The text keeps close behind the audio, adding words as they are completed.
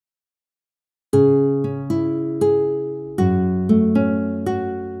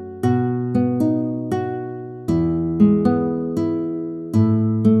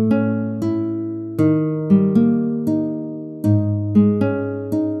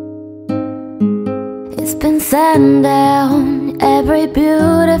been sitting down, every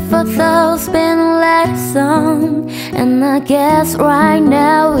beautiful thought's been let sung. And I guess right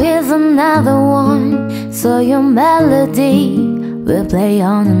now here's another one. So your melody will play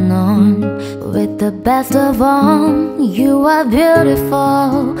on and on. With the best of all, you are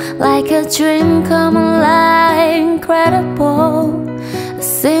beautiful, like a dream come alive, incredible. A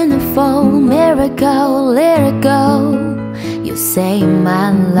sinful miracle, lyrical. You saved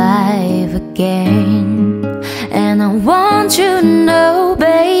my life again. And I want you to know,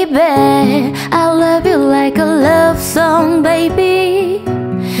 baby, I love you like a love song, baby.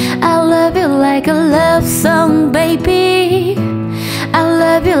 I love you like a love song, baby. I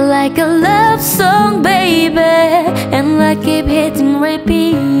love you like a love song, baby. And I keep hitting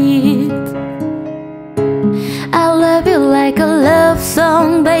repeat. I love you like a love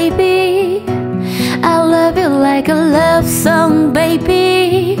song, baby. I love you like a love song,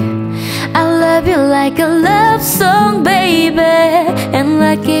 baby. I love you like a love song, baby. And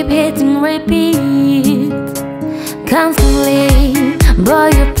I keep hitting repeat. Constantly, boy,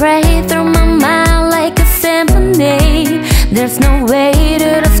 you pray through my mind like a symphony. There's no way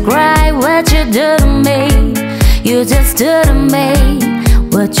to describe what you do to me. You just do to me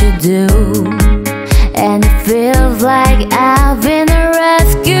what you do. And it feels like I've been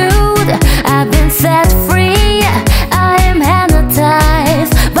rescued, I've been set free.